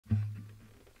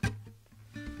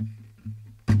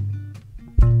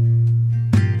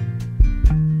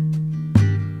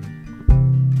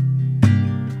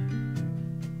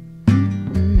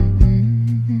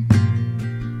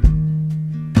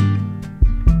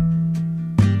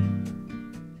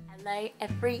Hello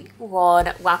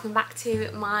everyone, welcome back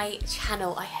to my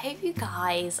channel. I hope you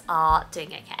guys are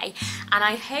doing okay and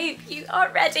I hope you are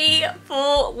ready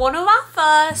for one of our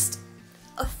first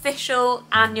official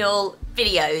annual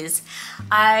videos.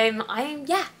 I'm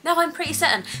pretty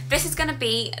certain this is going to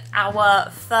be our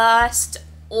first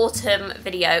autumn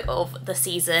video of the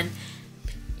season.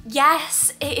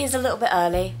 Yes, it is a little bit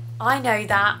early, I know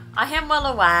that, I am well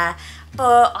aware,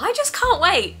 but I just can't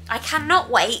wait. I cannot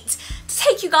wait to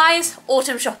take you guys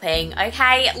autumn shopping,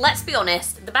 okay? Let's be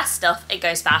honest, the best stuff, it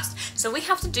goes fast. So we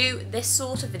have to do this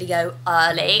sort of video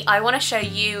early. I want to show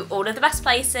you all of the best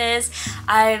places,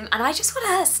 and I just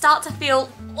want to start to feel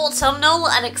autumnal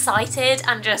and excited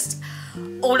and just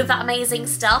all of that amazing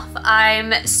stuff.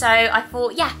 So I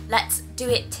thought, yeah, let's do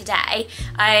it today.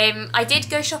 I did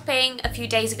go shopping a few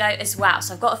days ago as well,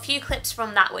 so I've got a few clips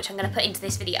from that which I'm going to put into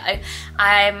this video,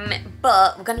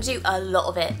 but we're going to do a lot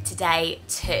of it today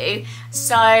too.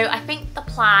 So I think the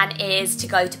plan is to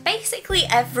go to basically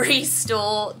every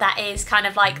store that is kind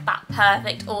of like that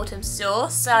perfect autumn store.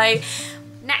 So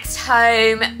Next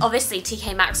Home, obviously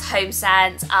TK Maxx,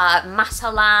 HomeSense,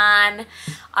 Matalan.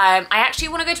 I actually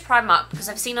want to go to Primark because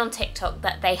I've seen on TikTok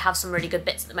that they have some really good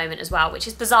bits at the moment as well, which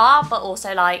is bizarre, but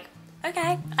also like,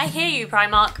 okay, I hear you,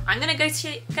 Primark. I'm gonna go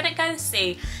check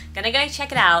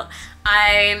it out.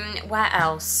 Where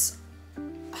else?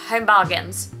 Home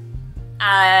Bargains,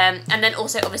 and then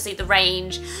also obviously the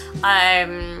Range.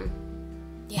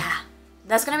 Yeah.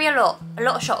 There's going to be a lot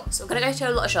of shops. We're going to go to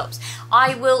a lot of shops.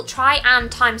 I will try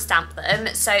and timestamp them,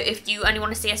 so if you only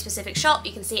want to see a specific shop,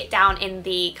 you can see it down in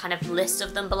the kind of list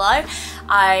of them below.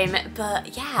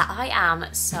 But yeah, I am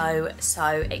so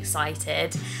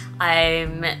excited.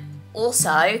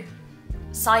 Also,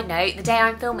 side note, the day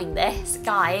I'm filming this,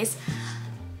 guys,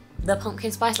 the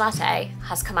pumpkin spice latte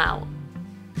has come out.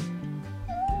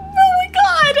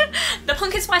 The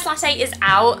pumpkin spice latte is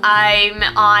out.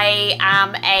 I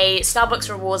am a Starbucks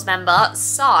rewards member,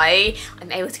 so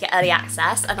I'm able to get early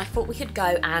access, and I thought we could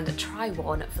go and try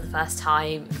one for the first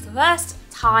time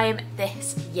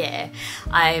this year.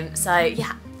 So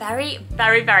yeah, very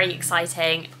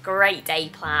exciting. Great day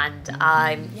planned.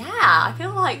 Yeah, I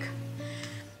feel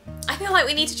like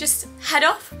we need to just head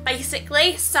off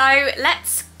basically. So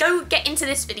let's go get into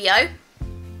this video.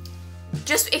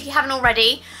 Just if you haven't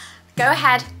already, go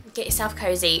ahead, get yourself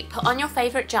cozy, put on your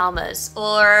favourite pyjamas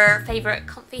or favourite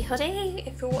comfy hoodie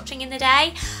if you're watching in the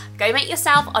day. Go make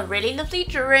yourself a really lovely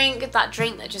drink, that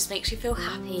drink that just makes you feel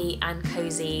happy and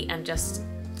cozy and just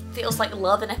feels like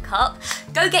love in a cup.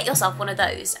 Go get yourself one of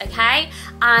those, okay?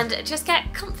 And just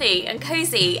get comfy and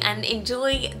cozy and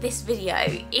enjoy this video.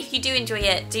 If you do enjoy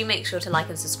it, do make sure to like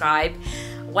and subscribe.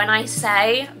 When I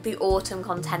say the autumn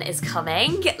content is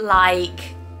coming,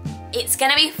 like, it's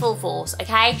gonna be full force,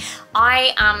 okay?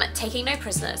 I am taking no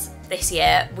prisoners this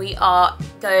year. We are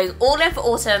going all in for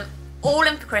autumn, all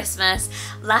in for Christmas.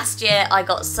 Last year I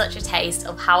got such a taste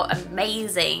of how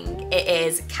amazing it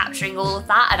is capturing all of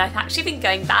that, and I've actually been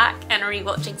going back and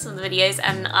rewatching some of the videos,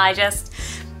 and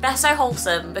they're so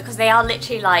wholesome because they are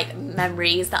literally like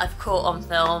memories that I've caught on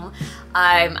film,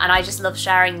 and I just love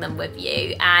sharing them with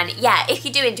you. And yeah, if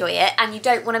you do enjoy it and you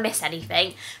don't want to miss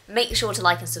anything, make sure to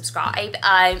like and subscribe,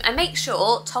 and make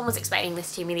sure, Tom was explaining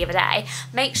this to me the other day,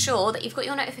 make sure that you've got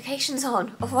your notifications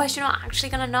on, otherwise you're not actually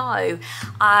gonna know.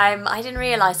 I didn't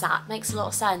realise that, makes a lot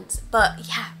of sense. But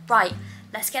yeah, right,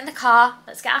 let's get in the car,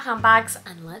 let's get our handbags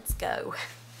and let's go.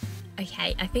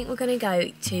 Okay, I think we're going to go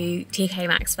to TK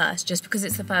Maxx first, just because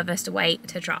it's the furthest away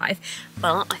to drive,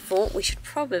 but I thought we should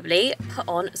probably put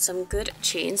on some good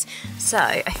tunes. So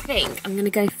I think I'm going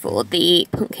to go for the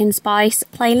pumpkin spice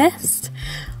playlist.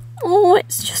 Oh,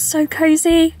 it's just so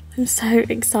cozy. I'm so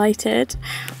excited.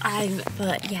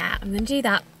 But yeah, I'm going to do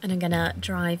that and I'm going to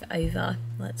drive over.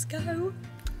 Let's go.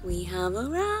 We have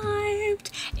arrived.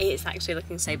 It's actually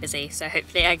looking so busy, so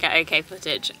hopefully I get okay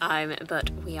footage, but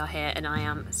we are here and I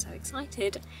am so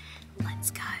excited.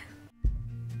 Let's go.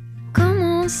 Come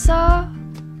on, stop,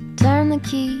 turn the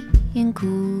key and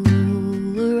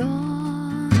cooler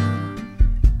on.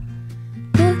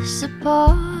 Push the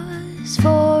pause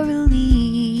for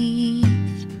relief.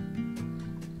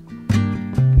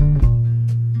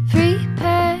 Free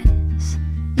pass,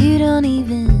 you don't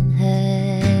even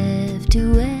have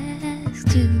to ask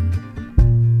to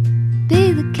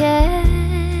be the cat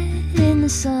in the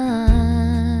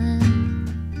sun.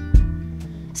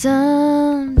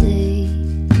 Someday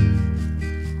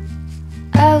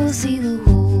I will see the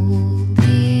whole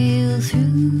deal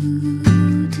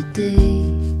through.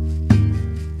 Today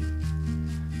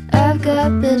I've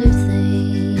got better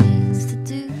things to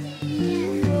do.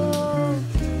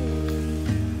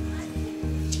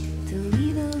 To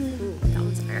lead a little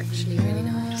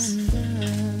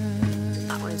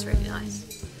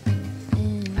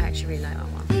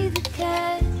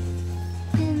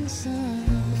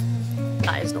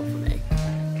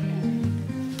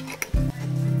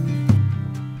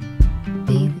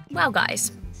Well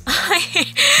guys,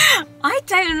 I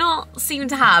do not seem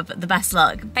to have the best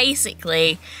luck.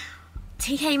 Basically,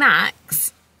 TK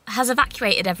Maxx has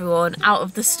evacuated everyone out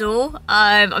of the store.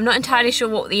 I'm not entirely sure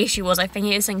what the issue was. I think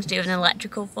it was something to do with an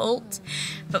electrical fault.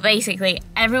 But basically,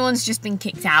 everyone's just been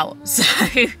kicked out.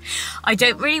 So I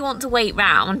don't really want to wait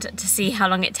round to see how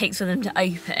long it takes for them to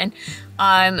open.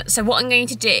 So what I'm going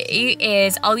to do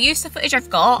is I'll use the footage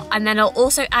I've got, and then I'll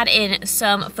also add in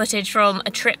some footage from a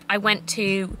trip I went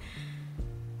to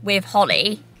with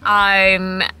Holly.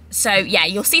 So yeah,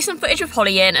 you'll see some footage of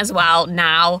Holly in as well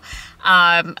now.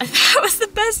 That was the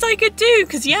best I could do,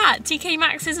 because yeah, TK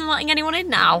Maxx isn't letting anyone in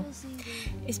now.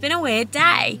 It's been a weird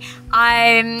day.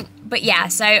 But yeah,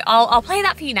 so I'll play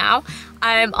that for you now.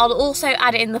 I'll also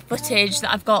add in the footage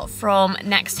that I've got from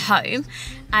next home,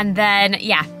 and then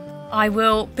yeah, I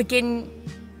will begin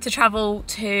to travel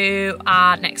to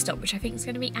our next stop, which I think is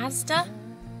going to be Asda.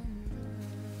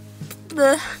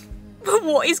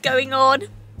 What is going on?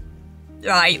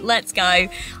 Right, let's go.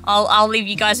 I'll leave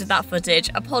you guys with that footage.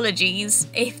 Apologies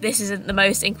if this isn't the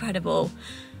most incredible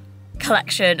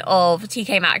collection of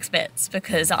TK Maxx bits,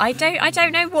 because I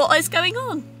don't know what is going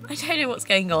on. I don't know what's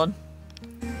going on.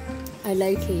 I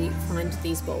low-key find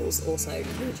these balls also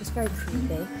just very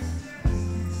creepy.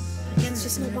 It's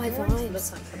just not my vibe. It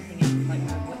looks like something in like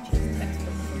witch's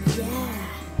textbook. Yeah.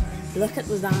 Look at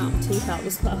that tooth out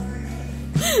as well.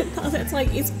 It's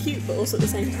like, it's cute but also at the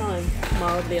same time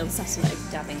mildly unsettling.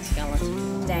 Dabbing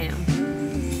skeleton. Damn.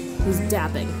 He's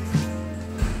dabbing.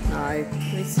 No,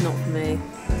 it's not for me.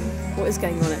 What is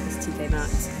going on at this TK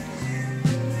Maxx?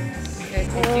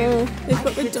 Oh, they've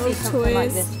got the dog toys.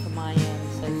 Like this for my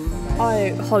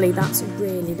oh, Holly, that's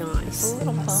really nice.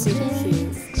 That's super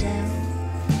cute.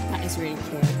 That is really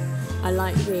cute. I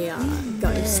like the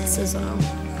ghosts as well.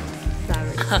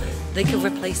 Very cute. They could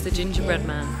replace the gingerbread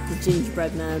man. The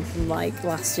gingerbread man from like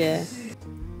last year.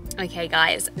 Okay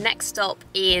guys, next stop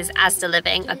is Asda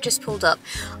Living. I've just pulled up.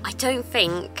 I don't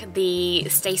think the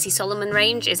Stacey Solomon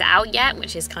range is out yet,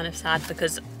 which is kind of sad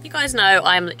because you guys know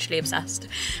I'm literally obsessed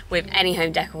with any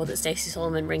home decor that Stacey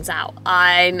Solomon brings out.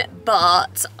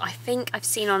 But I think I've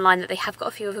seen online that they have got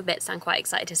a few other bits I'm quite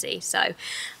excited to see. So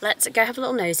let's go have a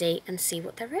little nosy and see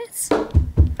what there is.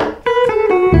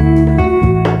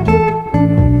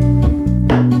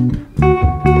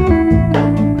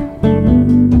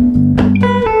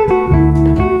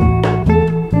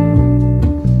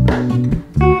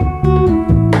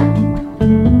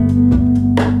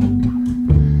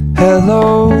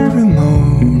 Hello,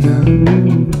 Ramona.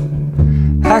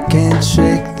 I can't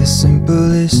shake the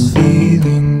simplest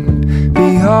feeling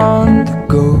beyond the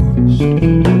ghost.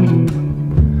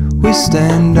 We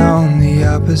stand on the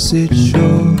opposite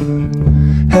shore.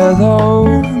 Hello,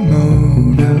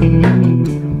 Ramona.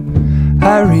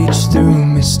 I reach through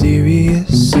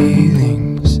mysterious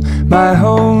ceilings, my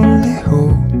only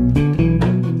hope.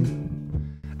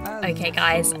 Okay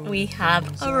guys, we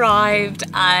have arrived.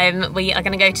 We are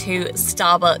going to go to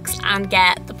Starbucks and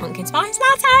get the pumpkin spice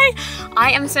latte.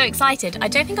 I am so excited. I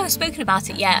don't think I've spoken about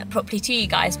it yet properly to you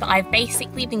guys, but I've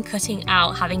basically been cutting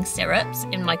out having syrups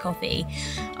in my coffee.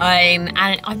 And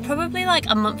I'm probably like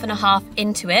a month and a half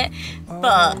into it,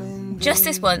 but just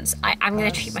this once, I'm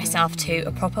going to treat myself to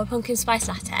a proper pumpkin spice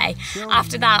latte.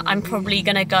 After that, I'm probably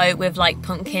going to go with like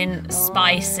pumpkin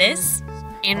spices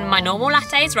in my normal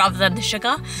lattes rather than the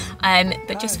sugar,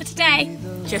 but just for today,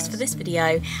 just for this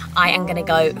video, I am gonna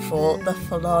go for the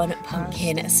full-on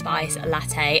pumpkin spice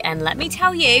latte, and let me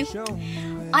tell you,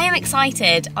 I am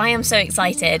excited. I am so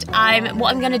excited.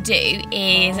 What I'm gonna do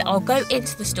is I'll go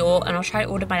into the store and I'll try to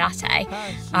order my latte,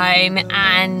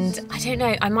 and I don't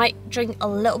know, I might drink a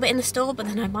little bit in the store, but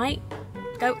then I might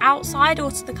go outside or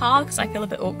to the car because I feel a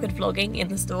bit awkward vlogging in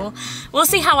the store. We'll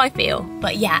see how I feel,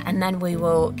 but yeah, and then we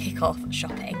will kick off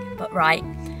shopping. But right,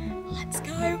 let's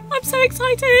go. I'm so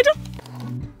excited.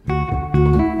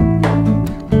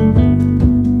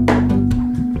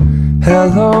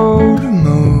 Hello,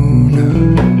 Ramona.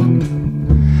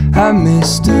 I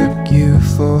mistook you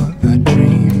for a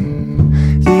dream.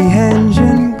 The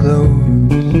engine glows,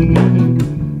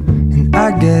 and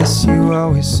I guess you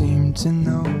always seem to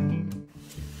know.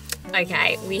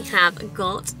 Okay, we have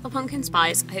got a pumpkin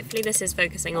spice. Hopefully this is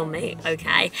focusing on me,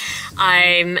 okay.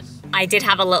 I did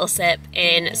have a little sip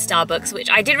in Starbucks, which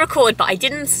I did record, but I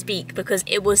didn't speak because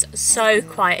it was so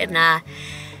quiet in there.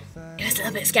 It was a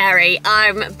little bit scary,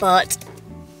 but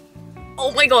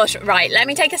oh my gosh, right, let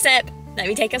me take a sip. Let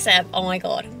me take a sip, oh my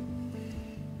god.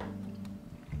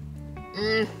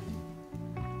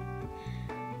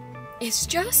 It's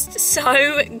just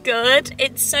so good.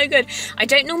 It's so good. I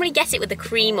don't normally get it with the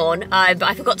cream on, but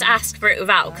I forgot to ask for it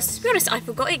without, because to be honest, I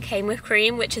forgot it came with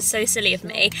cream, which is so silly of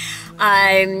me.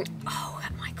 Oh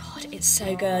my god, it's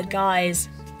so good, guys.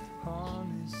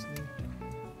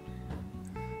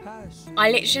 I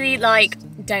literally like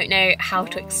don't know how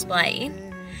to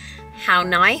explain how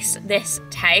nice this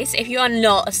tastes. If you are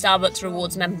not a Starbucks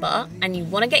Rewards member and you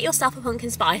want to get yourself a pumpkin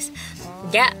spice,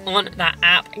 get on that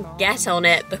app, get on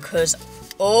it, because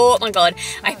oh my god,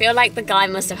 I feel like the guy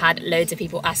must have had loads of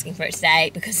people asking for it today,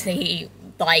 because he,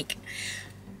 like,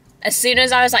 as soon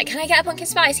as I was like, can I get a pumpkin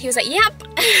spice, he was like, yep.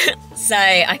 So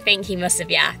I think he must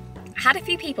have, yeah, had a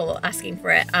few people asking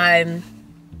for it.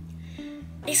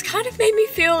 It's kind of made me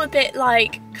feel a bit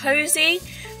like cozy,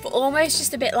 but almost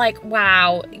just a bit like,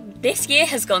 wow, this year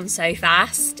has gone so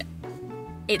fast.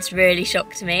 It's really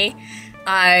shocked me.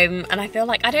 And I feel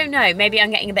like, I don't know, maybe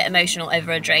I'm getting a bit emotional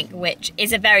over a drink, which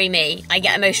is a very me. I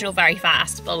get emotional very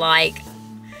fast, but like,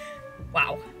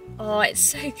 wow. Oh, it's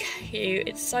so cute.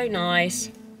 It's so nice.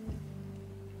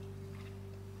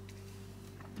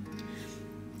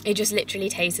 It just literally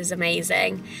tastes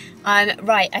amazing.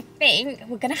 Right, I think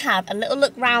we're gonna have a little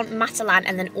look around Matalan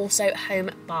and then also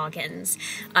Home Bargains.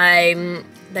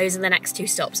 Those are the next two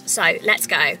stops. So let's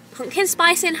go. Pumpkin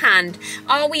spice in hand.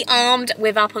 Are we armed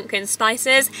with our pumpkin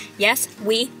spices? Yes,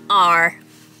 we are.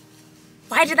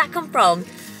 Where did that come from?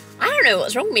 I don't know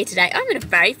what's wrong with me today. I'm in a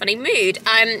very funny mood.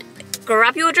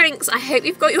 Grab your drinks. I hope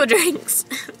you've got your drinks.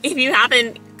 If you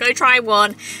haven't, go try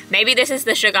one. Maybe this is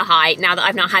the sugar high. Now that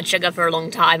I've not had sugar for a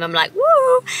long time, I'm like,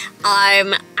 woo!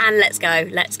 And let's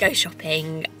go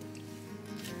shopping.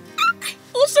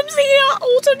 Autumn's here,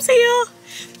 autumn's here.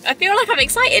 I feel like I'm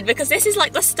excited because this is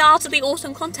like the start of the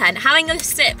autumn content. Having a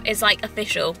sip is like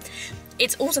official.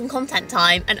 It's autumn content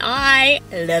time and I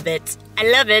love it. I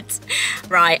love it.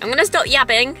 Right, I'm gonna stop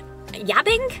yabbering,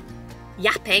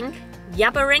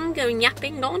 going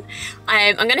yapping on.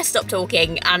 I'm gonna stop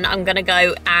talking and I'm gonna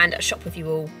go and shop with you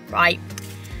all, right?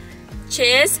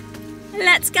 Cheers,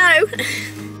 let's go.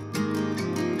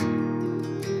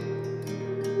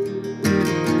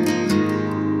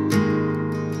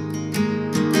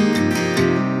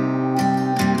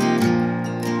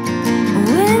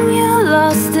 When you're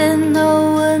lost and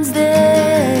no one's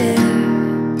there,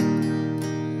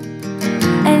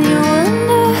 and you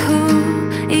wonder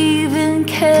who even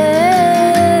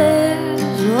cares,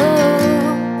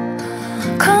 oh,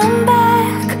 come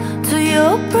back to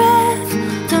your breath,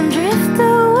 don't drift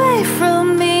away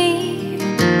from me.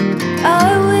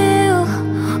 I will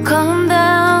come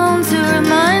down to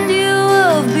remind you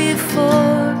of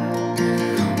before.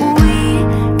 We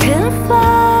can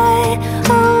fly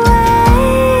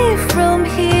away from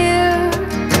here.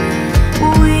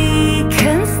 We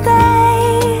can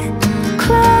stay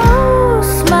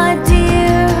close, my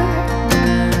dear.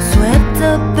 Swept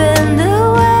up and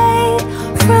away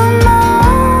from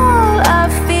all our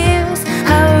fears.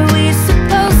 How are we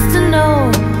supposed to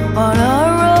know on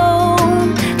our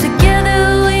own? Together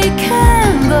we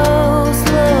can go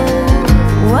slow.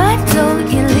 Why don't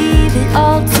you leave it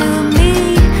all to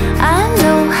me? I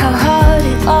know how hard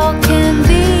it all can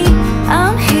be.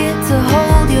 I'm here to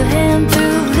hold your hand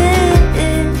through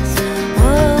this.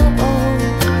 Whoa,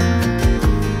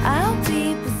 I'll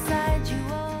be beside you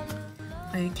all.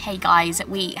 Okay guys,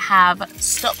 we have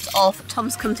stopped off.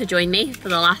 Tom's come to join me for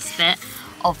the last bit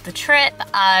of the trip.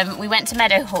 We went to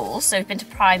Meadow Hall, so we've been to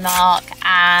Primark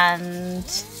and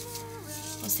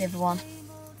what's the other one?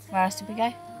 Where else did we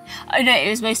go? Oh no, it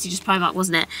was mostly just Primark,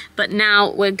 wasn't it? But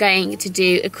now we're going to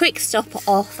do a quick stop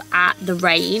off at the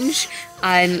range.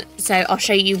 So I'll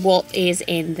show you what is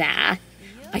in there.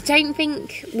 I don't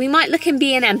think, we might look in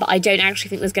B&M, but I don't actually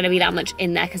think there's going to be that much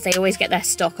in there because they always get their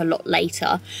stock a lot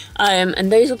later.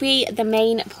 And those will be the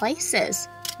main places.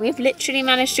 We've literally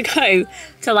managed to go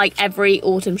to like every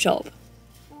autumn shop.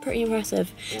 Pretty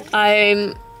impressive.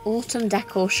 Autumn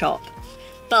decor shop.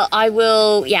 But I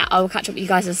will catch up with you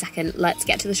guys in a second. Let's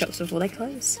get to the shops before they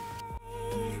close.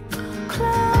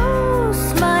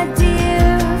 Close, my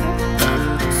dear.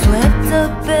 Swept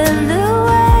up and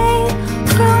away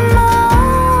from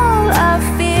all our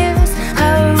fears.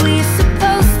 How are we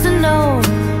supposed to know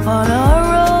on our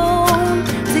own?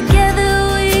 Together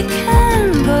we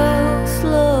can go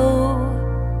slow.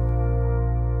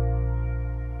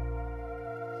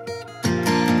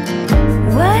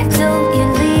 Why don't you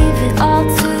leave it all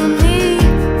to me?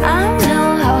 I know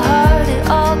how hard it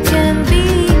all can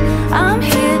be.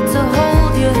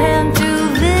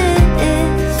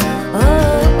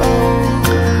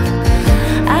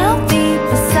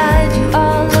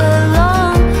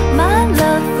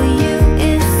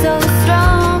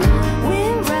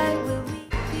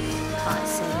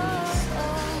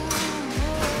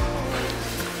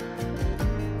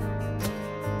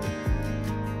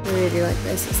 really like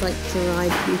this. It's like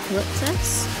dried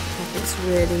eucalyptus. I think it's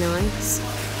really nice. I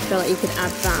feel like you could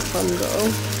add that bundle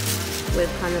with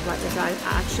kind of like the dried,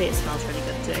 actually it smells really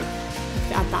good too. You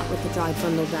could add that with the dried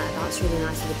bundle there, that's really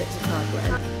nice with the bits of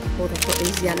cardboard. Or they've got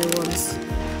these yellow ones,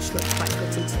 which look quite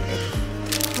pretty too.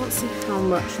 I can't see how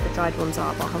much the dried ones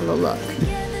are, but I'll have a little look.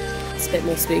 It's a bit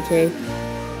more spooky.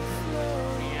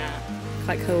 Yeah.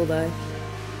 Quite cool though.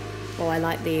 Oh, I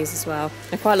like these as well.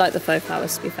 I quite like the faux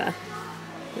flowers, to be fair.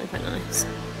 They're quite nice.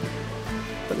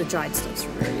 But the dried stuff's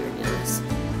really, really nice.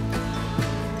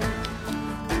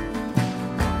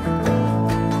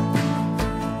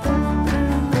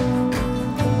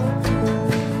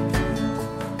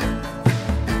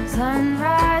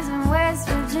 Sunrise in West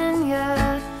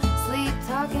Virginia, sleep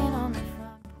talking on the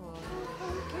front porch.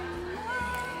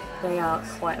 They are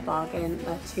quite a bargain.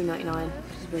 They're $2.99,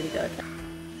 which is really good.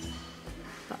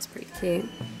 That's pretty cute.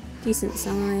 Decent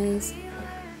size.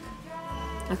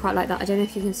 I quite like that. I don't know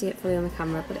if you can see it fully on the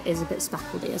camera, but it is a bit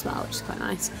speckledy as well, which is quite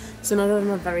nice. Some of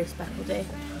them are very speckledy,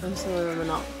 and some of them are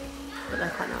not, but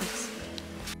they're quite nice.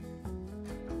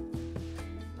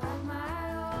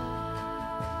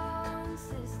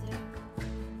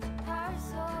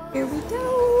 Here we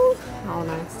go! Oh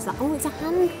nice. Is that, oh, it's a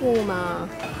hand warmer.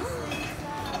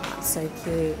 That's so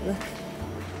cute. Look.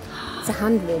 It's a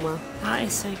hand warmer. That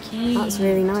is so cute. That's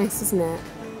really nice, isn't it?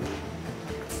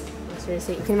 That's really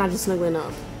sweet. You can imagine snuggling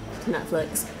up to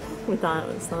Netflix with that.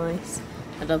 That's nice.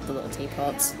 I love the little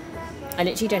teapots. I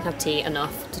literally don't have tea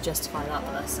enough to justify that,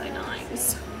 but they're so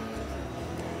nice.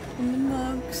 And the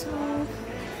mugs. Oh.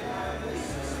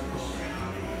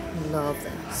 I love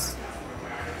this.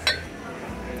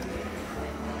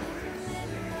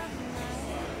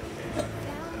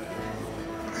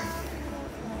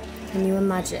 Can you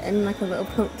imagine like a little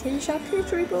pumpkin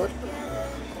charcuterie board?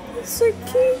 It's so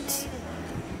cute.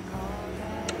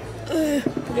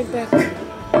 Put it back.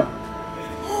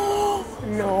 Oh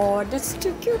no, that's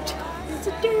too cute. It's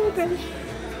adorable.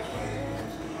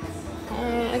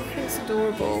 Oh, I think it's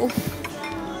adorable.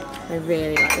 I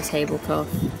really like the tablecloth.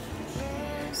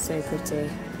 So pretty.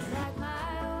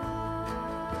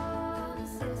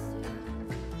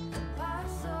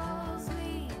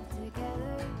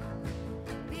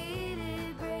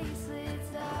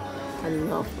 I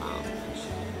love that.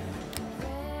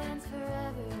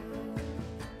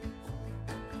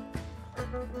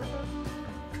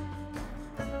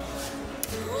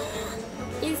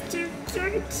 It's too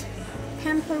cute.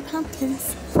 Pamper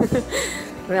pumpkins. I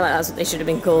feel like that's what they should have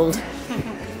been called.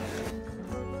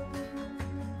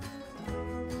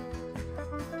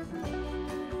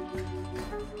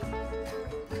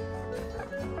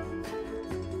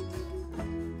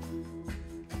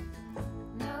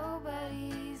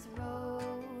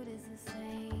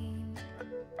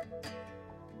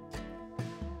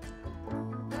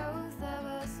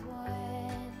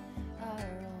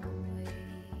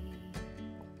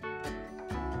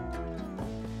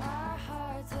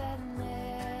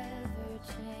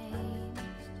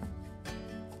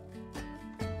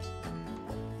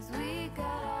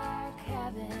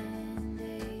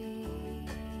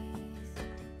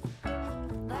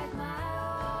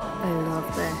 I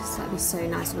love this. That'd be so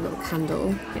nice with a little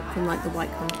candle. Get from like the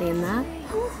white company in there.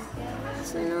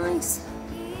 So nice.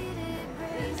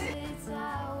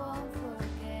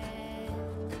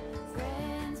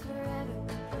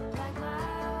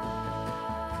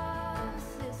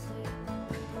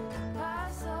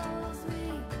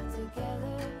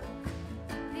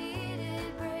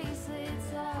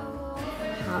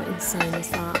 How insane is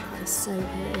that? That is so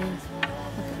pretty. Look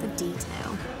at the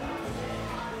detail.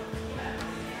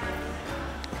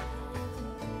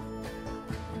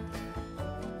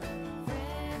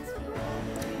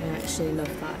 I actually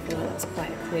love that. I feel like that's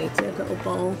quite a creative little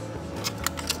bowl.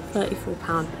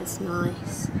 £34, but it's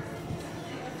nice.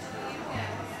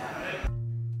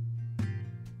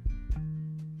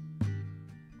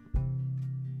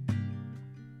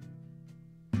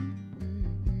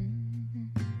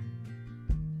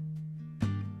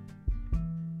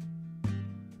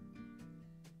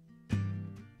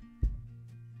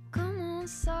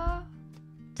 Soft,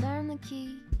 turn the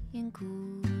key and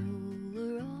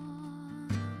cooler on.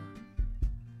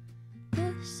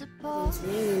 It's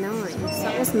really nice.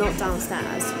 That was not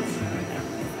downstairs.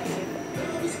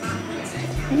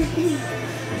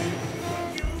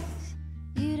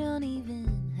 You don't even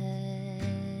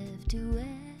have to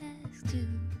ask to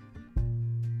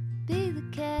be the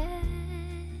cat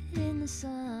in the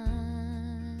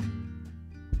sun.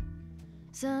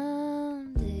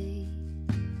 Someday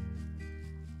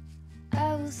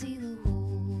I will see the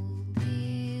whole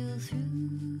deal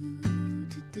through.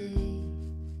 Today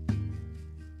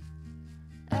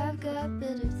I've got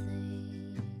better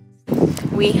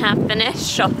things. We have finished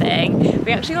shopping.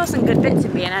 We actually got some good bits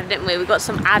in B&M, didn't we? We got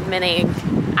some admin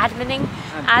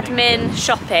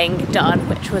shopping done,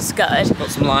 which was good. Got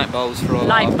some light bulbs for all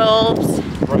Light bulbs,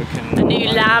 broken. a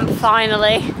new lamp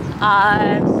finally,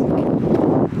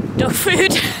 dog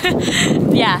food.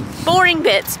 Yeah, boring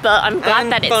bits, but I'm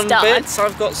glad that it's fun done. bits.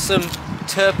 I've got some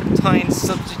turpentine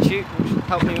substitute, which will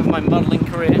help me with my modelling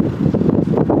career.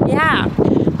 Yeah.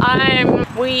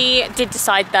 We did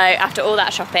decide though, after all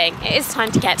that shopping, it is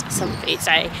time to get some food.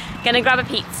 So, gonna grab a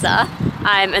pizza,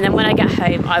 and then when I get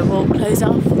home, I will close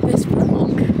off this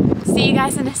vlog. See you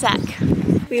guys in a sec.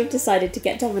 We have decided to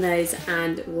get Domino's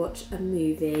and watch a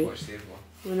movie. Watch the other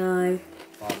one. I know.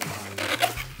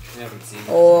 We haven't seen it.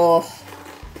 Oh.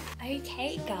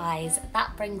 Okay guys,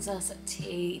 that brings us to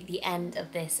the end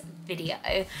of this video.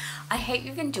 I hope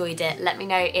you've enjoyed it. Let me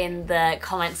know in the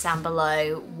comments down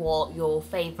below what your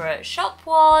favourite shop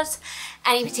was,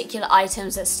 any particular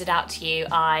items that stood out to you.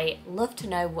 I love to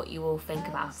know what you all think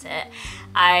about it.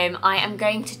 I am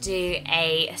going to do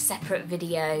a separate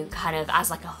video kind of as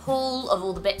like a haul of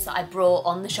all the bits that I brought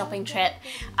on the shopping trip,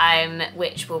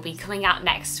 which will be coming out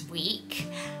next week.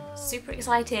 Super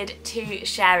excited to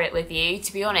share it with you.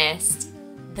 To be honest,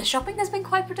 the shopping has been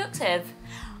quite productive.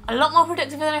 A lot more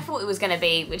productive than I thought it was going to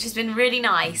be, which has been really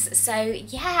nice. So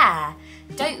yeah,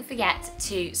 don't forget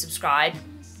to subscribe.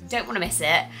 Don't want to miss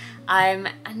it.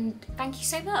 And thank you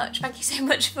so much. Thank you so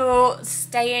much for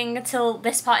staying until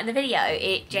this part in the video.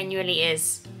 It genuinely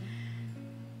is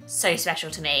so special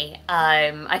to me.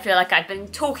 I feel like I've been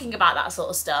talking about that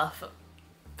sort of stuff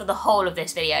for the whole of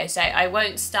this video, so I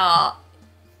won't start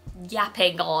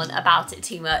yapping on about it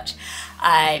too much,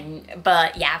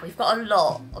 but yeah, we've got a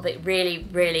lot of it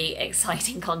really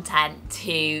exciting content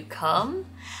to come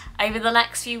over the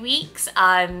next few weeks,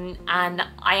 and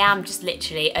I am just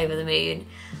literally over the moon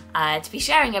to be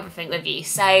sharing everything with you.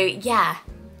 So yeah,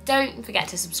 don't forget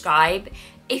to subscribe.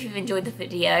 If you've enjoyed the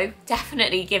video,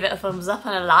 definitely give it a thumbs up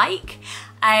and a like,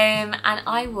 and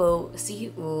I will see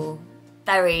you all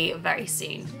very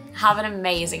soon. Have an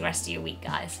amazing rest of your week,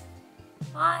 guys.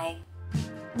 Bye.